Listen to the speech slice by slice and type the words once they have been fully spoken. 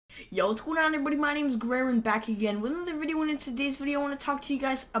Yo, what's going on, everybody? My name is Graham, back again with another video, and in today's video I want to talk to you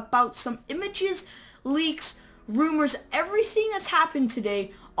guys about some images, leaks, rumors, everything that's happened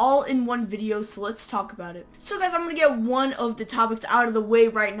today, all in one video, so let's talk about it. So guys, I'm going to get one of the topics out of the way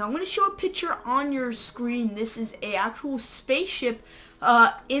right now. I'm going to show a picture on your screen. This is a actual spaceship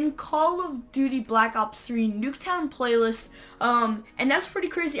in Call of Duty Black Ops 3 Nuketown playlist, and that's pretty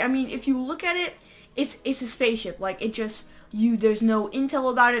crazy. I mean, if you look at it, it's a spaceship. Like, it just... there's no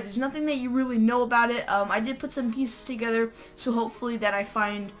intel about it. There's nothing that you really know about it. I did put some pieces together, so hopefully that I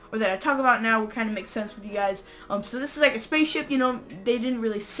find, or that I talk about now, will kind of make sense with you guys. So this is like a spaceship, you know, they didn't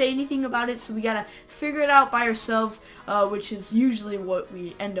really say anything about it, so we gotta figure it out by ourselves, which is usually what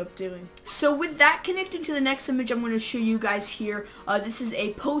we end up doing. So with that, connecting to the next image I'm going to show you guys here, this is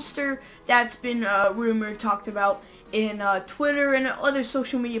a poster that's been rumored, talked about in Twitter and other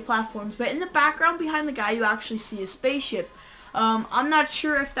social media platforms, but in the background behind the guy you actually see a spaceship. I'm not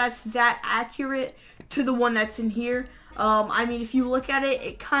sure if that's that accurate to the one that's in here. I mean, if you look at it,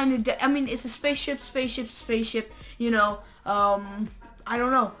 it kind of, I mean, it's a spaceship, you know. I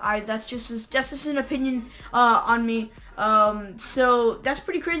don't know. That's just an opinion on me. So that's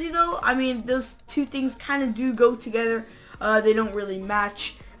pretty crazy though. I mean, those two things kind of do go together. They don't really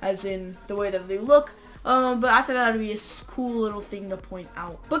match as in the way that they look. But I thought that would be a cool little thing to point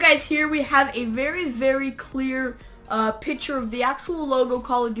out. But guys, here we have a very clear picture of the actual logo,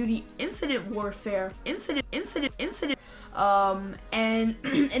 Call of Duty Infinite Warfare. Infinite. And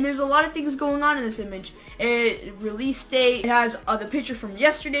there's a lot of things going on in this image. Release date, it has the picture from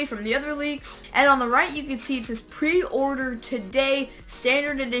yesterday from the other leaks, and on the right you can see it says pre-order today,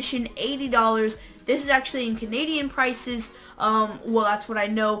 standard edition, $80. This is actually in Canadian prices. Well, that's what I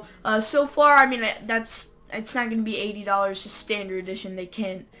know so far. I mean, it's not going to be $80, just standard edition. They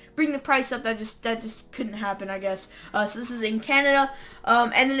can't bring the price up. That just couldn't happen, I guess. So this is in Canada,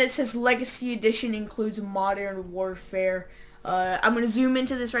 and then it says Legacy Edition includes Modern Warfare. I'm going to zoom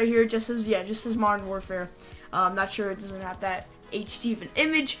into this right here. It just says Modern Warfare. I'm not sure, it doesn't have that HD of an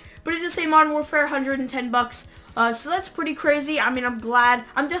image, but it does say Modern Warfare, 110 bucks. So that's pretty crazy. I mean, I'm glad.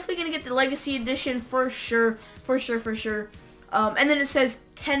 I'm definitely going to get the Legacy Edition for sure. And then it says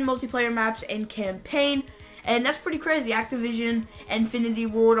 10 multiplayer maps and campaign. And that's pretty crazy. Activision, Infinity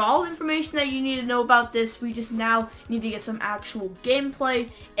Ward, all the information that you need to know about this. We just now need to get some actual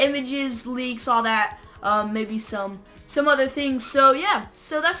gameplay, images, leaks, all that. Maybe some other things. So yeah,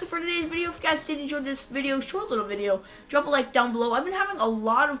 so that's it for today's video. If you guys did enjoy this video, short little video, drop a like down below. I've been having a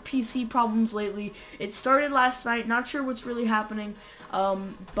lot of PC problems lately. It started last night, not sure what's really happening,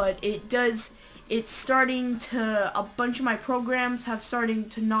 but it's starting to, a bunch of my programs have starting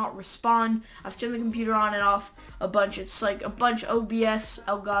to not respond. I've turned the computer on and off a bunch. It's like a bunch, OBS,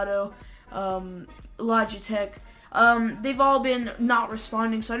 Elgato, Logitech. They've all been not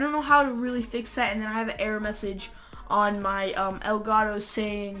responding, so I don't know how to really fix that. And then I have an error message on my Elgato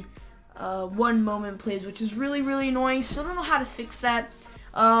saying 1 moment please, which is really annoying. So I don't know how to fix that.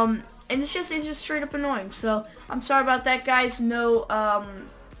 And it's just straight up annoying. So I'm sorry about that, guys. No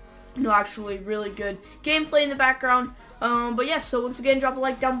actually really good gameplay in the background. But yeah, so once again, drop a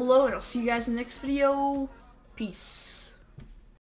like down below, and I'll see you guys in the next video. Peace.